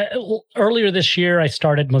earlier this year, I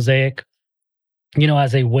started Mosaic,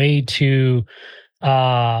 as a way to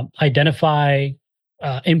identify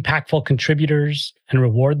impactful contributors and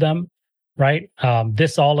reward them, right?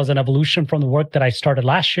 This all is an evolution from the work that I started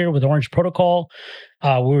last year with Orange Protocol.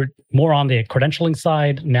 We're more on the credentialing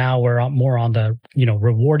side. Now we're more on the,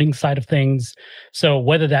 rewarding side of things. So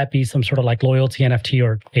whether that be some sort of like loyalty NFT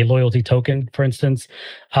or a loyalty token, for instance,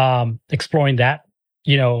 exploring that,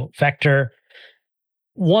 vector.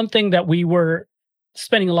 One thing that we were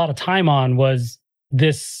spending a lot of time on was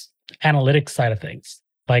this analytics side of things,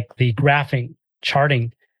 like the graphing,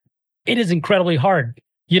 charting. It is incredibly hard.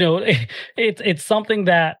 It's something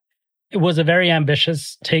that it was a very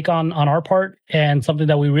ambitious take on our part, and something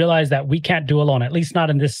that we realized that we can't do alone, at least not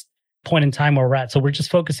in this point in time where we're at. So we're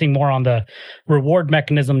just focusing more on the reward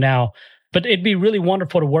mechanism now. But it'd be really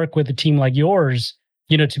wonderful to work with a team like yours,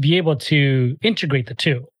 to be able to integrate the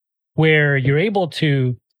two, where you're able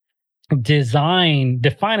to define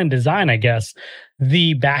and design, I guess,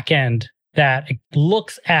 the back end that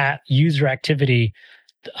looks at user activity,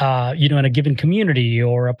 in a given community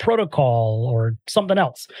or a protocol or something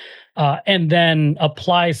else, and then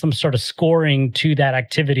apply some sort of scoring to that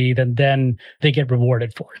activity that then they get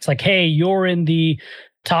rewarded for. It's like, hey, you're in the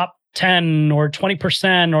top 10 or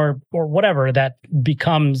 20% or whatever that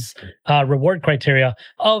becomes reward criteria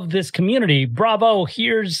of this community, bravo,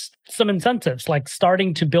 here's some incentives, like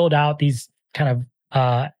starting to build out these kind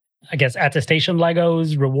of I guess attestation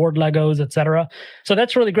Legos, reward Legos, etc. So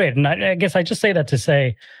that's really great. And I guess I just say that to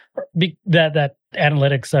say that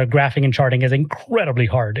analytics, graphing and charting is incredibly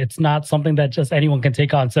hard. It's not something that just anyone can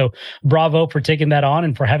take on. So bravo for taking that on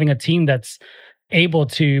and for having a team that's able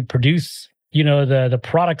to produce, the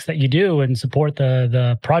products that you do and support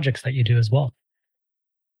the projects that you do as well.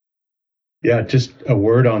 Yeah, just a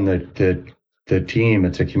word on the team.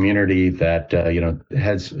 It's a community that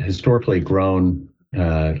has historically grown.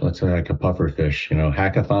 Let's say like a puffer fish.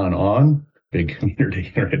 Hackathon on, big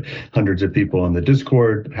community, right? Hundreds of people on the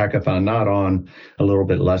Discord. Hackathon not on, a little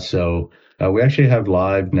bit less so. We actually have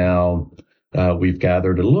live now. We've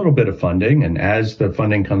gathered a little bit of funding, and as the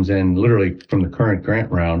funding comes in, literally from the current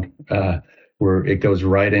grant round, where it goes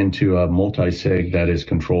right into a multi-sig that is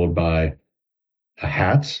controlled by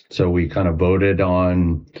hats. So we kind of voted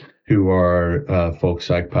on who are folks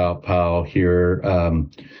like Pal here,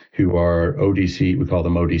 who are ODC, we call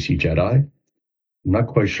them ODC Jedi. I'm not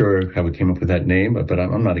quite sure how we came up with that name, but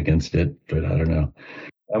I'm not against it, but I don't know.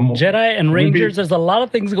 Jedi and Rangers, there's a lot of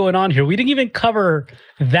things going on here. We didn't even cover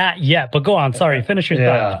that yet, but go on. Sorry, finish your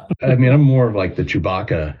thought. I mean, I'm more of like the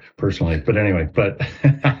Chewbacca personally, but anyway,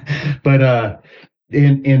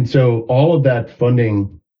 and so all of that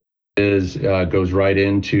funding goes right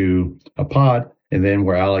into a pot, and then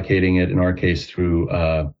we're allocating it, in our case, through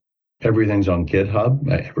everything's on GitHub,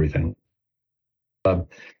 everything.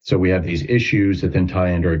 So we have these issues that then tie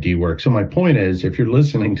into our D work. So my point is, if you're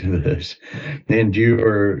listening to this and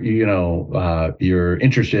you're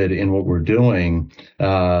interested in what we're doing,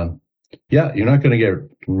 you're not going to get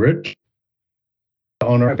rich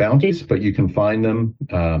on our bounties, but you can find them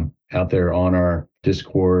out there on our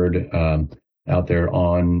Discord, out there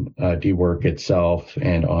on DWork itself,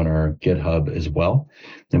 and on our GitHub as well.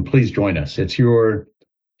 And please join us. It's your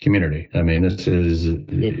community. I mean, this is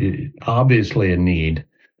obviously a need.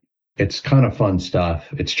 It's kind of fun stuff.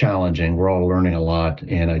 It's challenging. We're all learning a lot,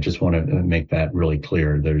 and I just want to make that really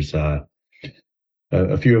clear. There's a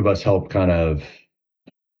few of us help kind of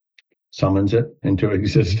summons it into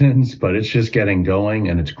existence, but it's just getting going,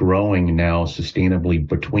 and it's growing now sustainably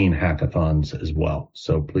between hackathons as well.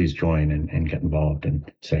 So please join and get involved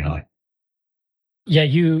and say hi. Yeah,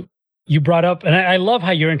 you brought up, and I love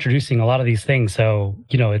how you're introducing a lot of these things. So,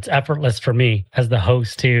 it's effortless for me as the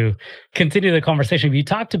host to continue the conversation. You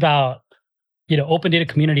talked about, open data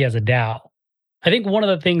community as a DAO. I think one of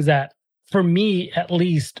the things that, for me at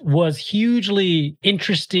least, was hugely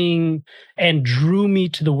interesting and drew me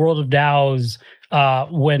to the world of DAOs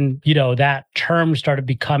when, that term started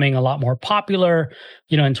becoming a lot more popular,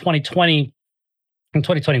 in 2020 and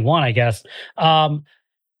 2021, I guess.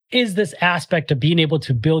 Is this aspect of being able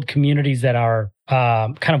to build communities that are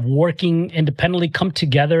kind of working independently, come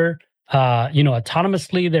together,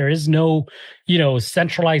 autonomously. There is no,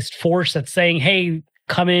 centralized force that's saying, hey,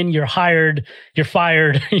 come in, you're hired, you're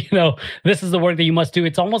fired, this is the work that you must do.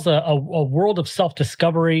 It's almost a world of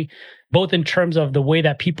self-discovery, both in terms of the way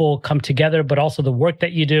that people come together, but also the work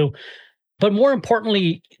that you do. But more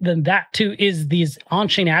importantly than that, too, is these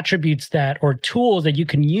on-chain attributes or tools that you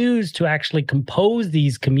can use to actually compose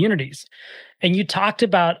these communities. And you talked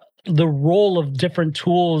about the role of different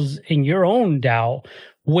tools in your own DAO,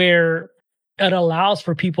 where it allows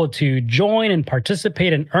for people to join and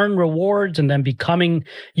participate and earn rewards, and then becoming,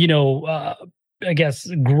 I guess,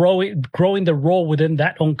 growing the role within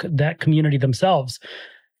that community themselves.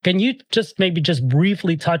 Can you just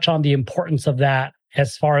briefly touch on the importance of that,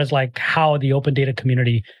 as far as like how the open data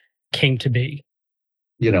community came to be?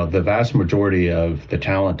 The vast majority of the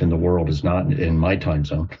talent in the world is not in my time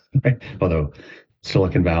zone, right? Although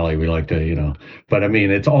Silicon Valley, we like to, but I mean,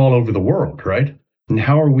 it's all over the world, right? And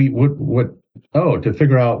how are we, to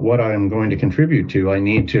figure out what I'm going to contribute to, I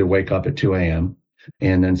need to wake up at 2 a.m.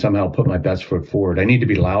 and then somehow put my best foot forward. I need to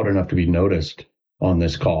be loud enough to be noticed on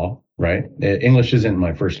this call, right? English isn't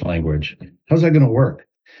my first language. How's that going to work?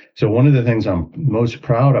 So one of the things I'm most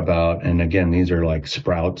proud about, and again, these are like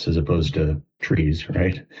sprouts as opposed to trees,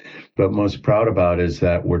 right? But most proud about is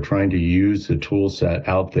that we're trying to use the tool set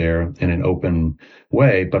out there in an open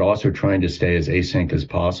way, but also trying to stay as async as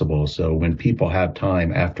possible. So when people have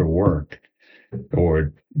time after work,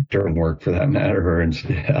 or during work for that matter, and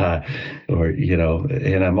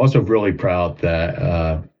I'm also really proud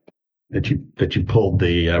that you pulled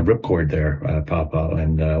the ripcord there, Papa,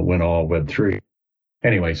 and went all Web3.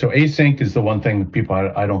 Anyway, so async is the one thing that people,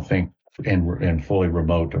 I don't think, and fully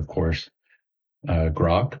remote, of course,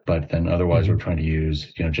 grok, but then otherwise we're trying to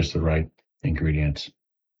use, just the right ingredients.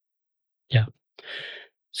 Yeah.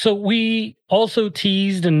 So we also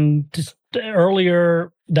teased and just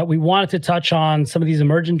earlier that we wanted to touch on some of these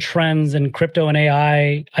emergent trends in crypto and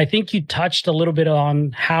AI. I think you touched a little bit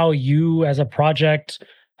on how you as a project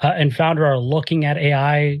and founder are looking at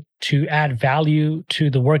AI to add value to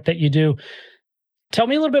the work that you do. Tell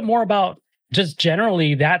me a little bit more about just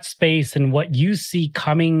generally that space and what you see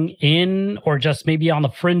coming in or just maybe on the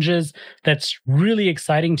fringes that's really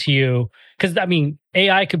exciting to you. Because I mean,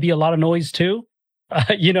 AI could be a lot of noise too.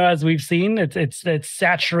 As we've seen, it's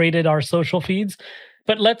saturated our social feeds.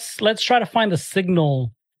 But let's try to find the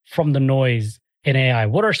signal from the noise in AI.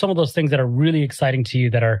 What are some of those things that are really exciting to you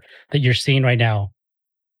that you're seeing right now?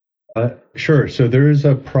 Sure. So there is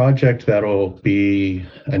a project that'll be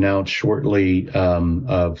announced shortly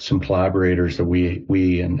of some collaborators that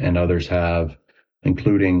we and others have,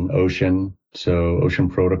 including Ocean. So Ocean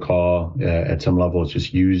Protocol, at some level, is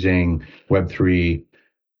just using Web3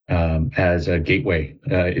 as a gateway,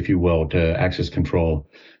 if you will, to access control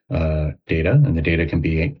data, and the data can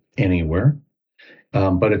be anywhere.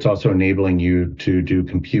 But it's also enabling you to do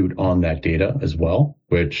compute on that data as well,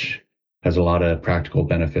 which has a lot of practical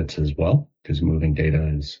benefits as well, because moving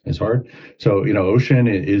data is hard. So, Ocean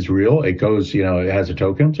is real. It goes, it has a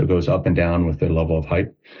token, so it goes up and down with the level of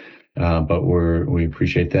hype. But we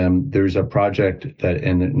appreciate them. There's a project that,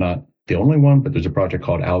 and not the only one, but there's a project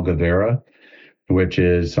called Algavera, which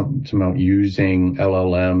is something about using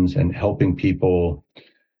LLMs and helping people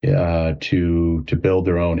to build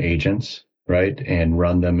their own agents, right, and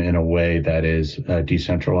run them in a way that is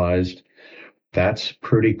decentralized. That's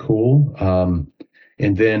pretty cool.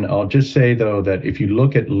 And then I'll just say, though, that if you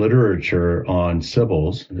look at literature on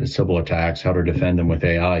Sybil attacks, how to defend them with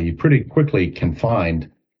AI, you pretty quickly can find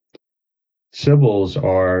Sybils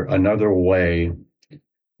are another way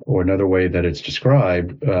that it's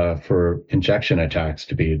described for injection attacks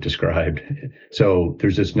to be described. So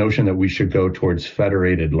there's this notion that we should go towards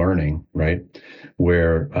federated learning, right?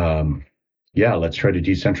 Where let's try to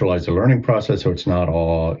decentralize the learning process so it's not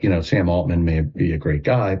all, Sam Altman may be a great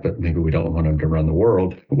guy, but maybe we don't want him to run the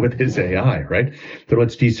world with his AI, right? So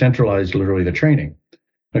let's decentralize literally the training.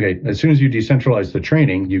 Okay, as soon as you decentralize the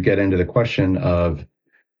training, you get into the question of,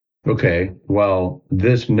 okay, well,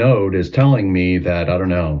 this node is telling me that, I don't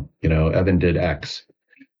know, Evan did X.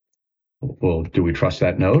 Well, do we trust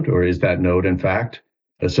that node, or is that node, in fact,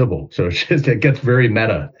 a Sybil? So it gets very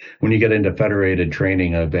meta. When you get into federated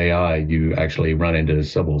training of AI, you actually run into a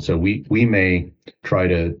Sybil. So we may try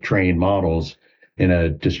to train models in a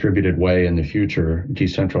distributed way in the future,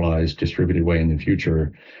 decentralized distributed way in the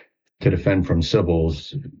future, to defend from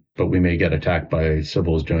Sybils, but we may get attacked by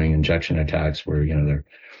Sybils doing injection attacks where, they're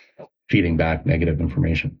feeding back negative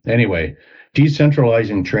information. Anyway,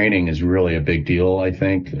 decentralizing training is really a big deal, I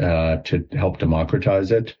think, to help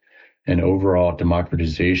democratize it. And overall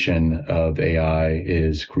democratization of AI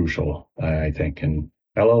is crucial, I think. And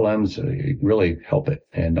LLMs really help it.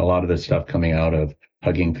 And a lot of the stuff coming out of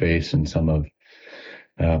Hugging Face and some of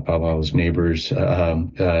Pavel's neighbors,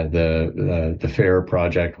 the FAIR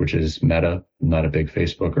project, which is Meta. I'm not a big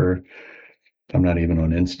Facebooker. I'm not even on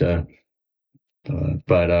Insta.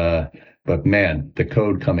 But man, the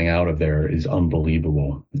code coming out of there is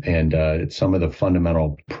unbelievable. And it's some of the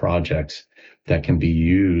fundamental projects that can be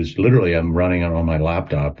used. Literally, I'm running it on my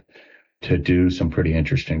laptop to do some pretty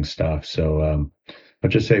interesting stuff. So I'll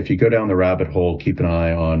just say, if you go down the rabbit hole, keep an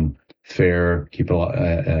eye on FAIR,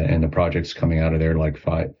 and the projects coming out of there, like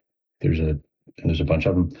 5. There's a bunch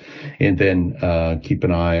of them. And then keep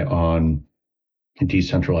an eye on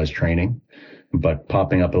decentralized training. But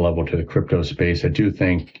popping up a level to the crypto space, I do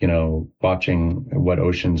think, watching what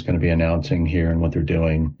Ocean's going to be announcing here and what they're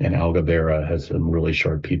doing, and Algavera has some really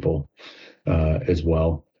sharp people as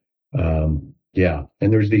well. And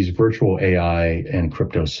there's these virtual AI and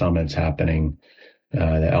crypto summits happening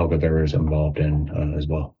that Algavera is involved in as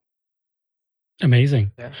well.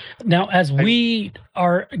 Amazing. Yeah. Now, as we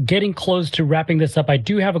are getting close to wrapping this up, I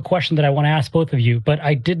do have a question that I want to ask both of you, but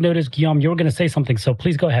I did notice, Guillaume, you were going to say something, so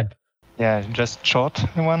please go ahead. Yeah, just short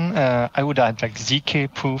one. I would add like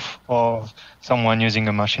ZK proof of someone using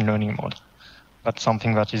a machine learning model. That's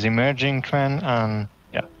something that is emerging trend, and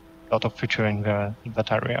a lot of future in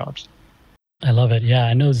that area. I love it. Yeah,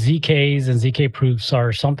 I know ZKs and ZK proofs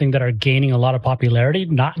are something that are gaining a lot of popularity.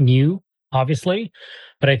 Not new, obviously,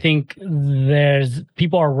 but I think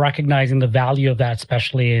people are recognizing the value of that,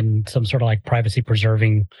 especially in some sort of like privacy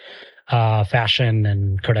preserving fashion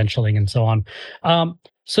and credentialing and so on.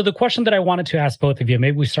 So the question that I wanted to ask both of you,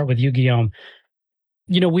 maybe we start with you, Guillaume.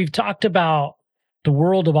 We've talked about the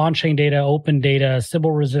world of on-chain data, open data,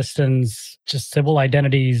 Sybil resistance, just Sybil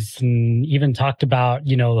identities, and even talked about,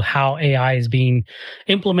 how AI is being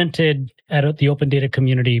implemented at the open data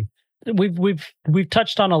community. We've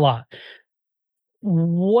touched on a lot.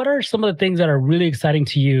 What are some of the things that are really exciting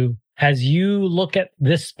to you as you look at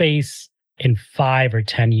this space in 5 or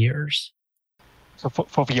 10 years? So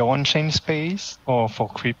for the on-chain space or for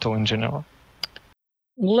crypto in general?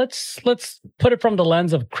 Let's put it from the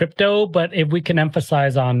lens of crypto, but if we can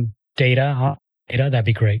emphasize on data, that'd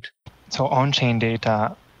be great. So on-chain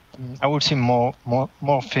data, I would see more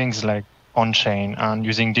things like on-chain and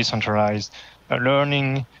using decentralized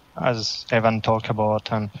learning, as Evan talked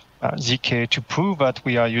about, and ZK to prove that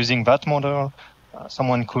we are using that model.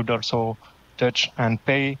 Someone could also touch and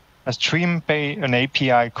pay an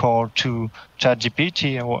API call to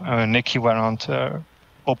ChatGPT or an equivalent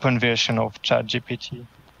open version of ChatGPT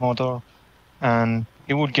model, and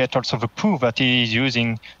he would get also the proof that he is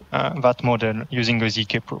using that model using a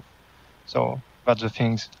ZK proof. So that's the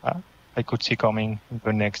things I could see coming in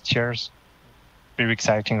the next years. Very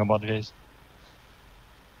exciting about this.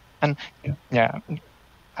 And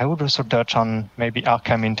I would also touch on maybe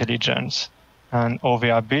Arkham Intelligence and how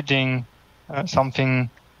they are building something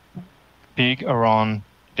big around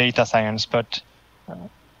data science, but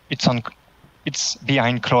it's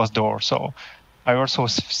behind closed doors. So I also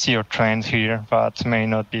see a trend here that may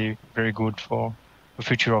not be very good for the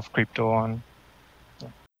future of crypto. And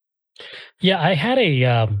I had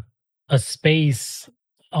a space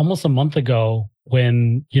almost a month ago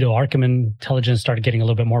when Arkham Intelligence started getting a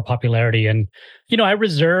little bit more popularity, and I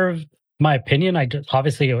reserved my opinion. I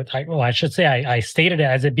stated it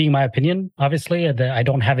as it being my opinion. Obviously, that I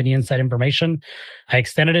don't have any inside information. I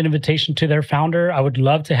extended an invitation to their founder. I would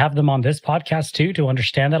love to have them on this podcast too to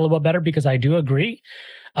understand that a little bit better, because I do agree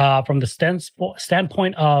from the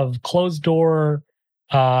standpoint of closed door,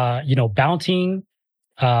 bountying,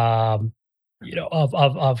 of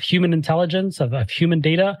human intelligence, of human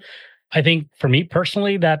data. I think for me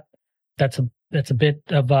personally, that's a bit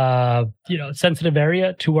of a sensitive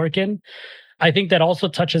area to work in. I think that also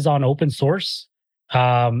touches on open source,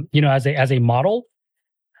 as a model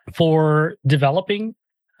for developing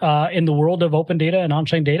in the world of open data and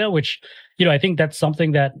on-chain data, which I think that's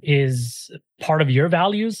something that is part of your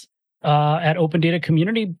values at Open Data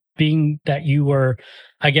Community, being that you were,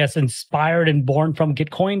 I guess, inspired and born from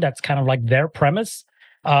Gitcoin. That's kind of like their premise.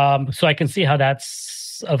 So I can see how that's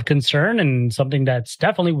of concern and something that's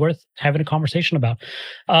definitely worth having a conversation about.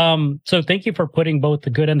 So thank you for putting both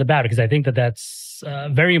the good and the bad, because I think that that's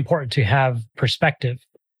very important to have perspective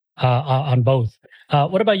on both.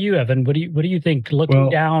 What about you, Evan? What do you think?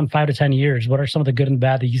 Looking down 5 to 10 years, what are some of the good and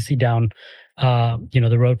bad that you see down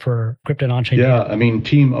the road for crypto and on-chain data? I mean,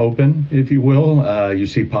 team open, if you will. You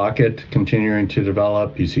see Pocket continuing to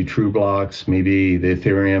develop. You see True Blocks. Maybe the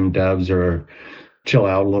Ethereum devs are chill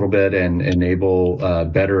out a little bit and enable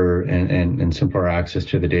better and simpler access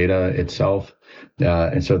to the data itself.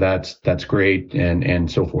 And so that's great,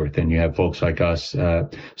 and so forth. And you have folks like us,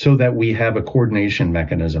 so that we have a coordination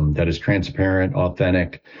mechanism that is transparent,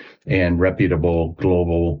 authentic, and reputable,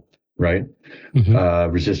 global, right?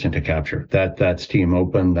 Mm-hmm. Resistant to capture. That's team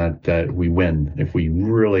open. That we win if we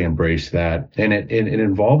really embrace that. And it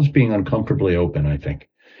involves being uncomfortably open, I think.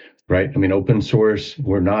 Right? I mean, open source,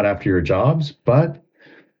 we're not after your jobs, but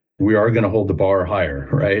we are going to hold the bar higher,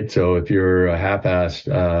 right? So if you're a half-assed,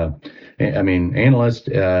 analyst,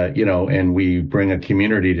 and we bring a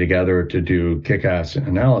community together to do kick-ass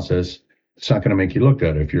analysis, it's not going to make you look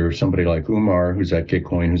good. If you're somebody like Umar, who's at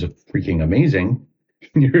Gitcoin, who's freaking amazing,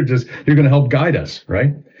 you're going to help guide us,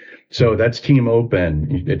 right? So that's team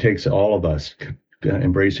open. It takes all of us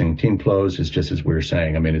embracing. Team closed is just as we were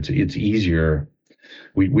saying. I mean, it's easier.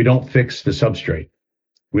 We don't fix the substrate.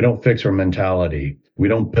 We don't fix our mentality. We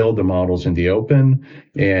don't build the models in the open,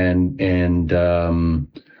 and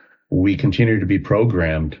we continue to be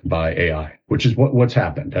programmed by AI, which is what's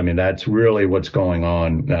happened. I mean, that's really what's going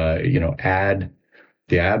on. The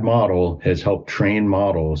ad model has helped train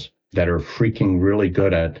models that are freaking really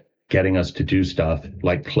good at getting us to do stuff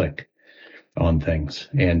like click on things.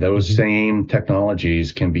 And those same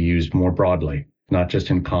technologies can be used more broadly, not just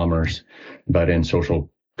in commerce, but in social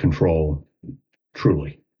control,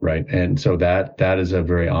 truly, right? And so that is a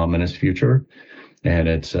very ominous future, and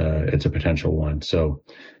it's a potential one. So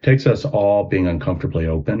it takes us all being uncomfortably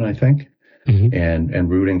open, I think, and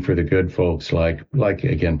rooting for the good folks like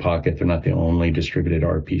again, Pocket. They're not the only distributed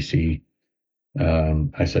RPC.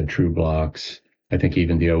 I said True Blocks. I think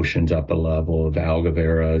even the Ocean's up a level. The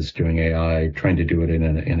Algovera is doing AI, trying to do it in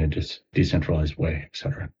a decentralized way, et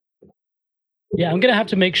cetera. Yeah, I'm going to have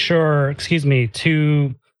to make sure,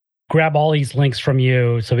 to grab all these links from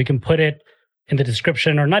you so we can put it in the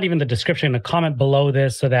description, or not even the description, a comment below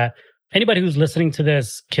this, so that anybody who's listening to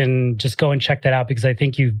this can just go and check that out, because I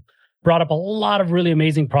think you brought up a lot of really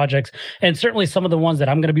amazing projects, and certainly some of the ones that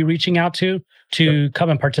I'm going to be reaching out to come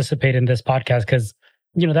and participate in this podcast, because,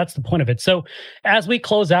 that's the point of it. So as we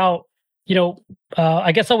close out,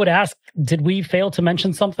 I guess I would ask, did we fail to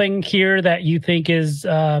mention something here that you think is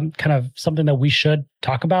kind of something that we should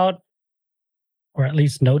talk about, or at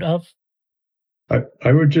least note of?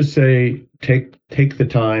 I would just say take the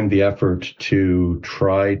time, the effort to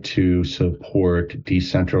try to support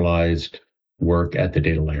decentralized work at the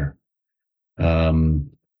data layer.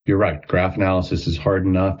 You're right. Graph analysis is hard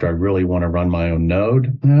enough. Do I really want to run my own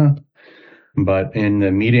node? Yeah. But in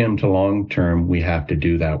the medium to long term, we have to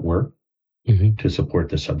do that work to support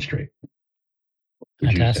the substrate.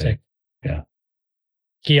 Fantastic. Yeah.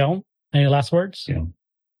 Guillaume, any last words?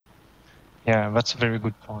 Yeah, that's a very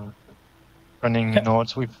good point. Running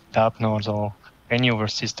nodes with dApp nodes or any other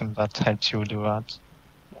system that helps you do that.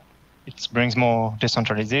 It brings more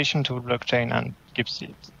decentralization to the blockchain and keeps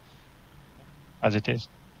it as it is,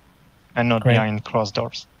 and not behind closed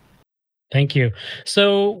doors. Thank you.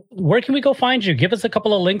 So where can we go find you? Give us a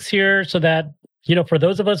couple of links here so that, for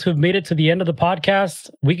those of us who've made it to the end of the podcast,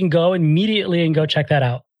 we can go immediately and go check that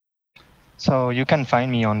out. So you can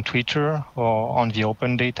find me on Twitter or on the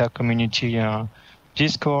Open Data community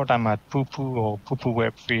Discord. I'm at Poopoo or Poopoo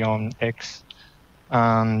Web3 on X.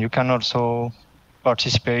 You can also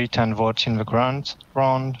participate and vote in the grant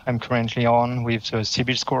round I'm currently on with the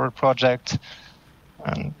Sibyl Score project.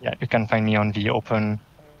 And you can find me on the open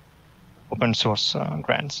source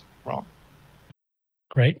grants round.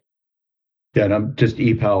 Great. Yeah, and I'm just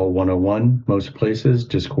ePal 101 most places,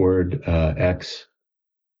 Discord, X,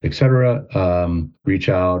 etc. Reach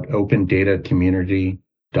out.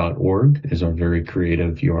 OpenDataCommunity.org is our very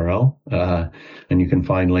creative URL, and you can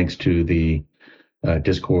find links to the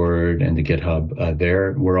Discord and the GitHub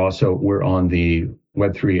there. We're on the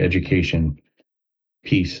Web3 education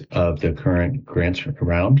piece of the current grants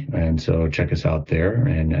round, and so check us out there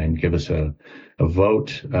and give us a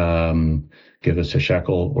vote. Give us a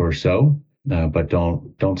shekel or so, but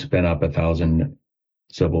don't spin up 1,000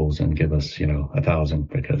 Sybils and give us 1,000,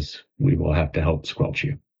 because we will have to help squelch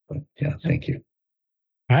you. But thank you.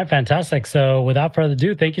 All right, fantastic. So without further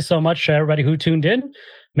ado, thank you so much to everybody who tuned in.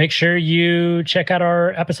 Make sure you check out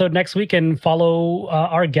our episode next week and follow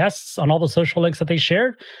our guests on all the social links that they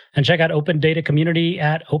shared, and check out Open Data Community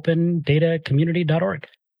at opendatacommunity.org.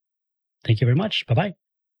 Thank you very much. Bye-bye.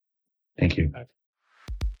 Thank you.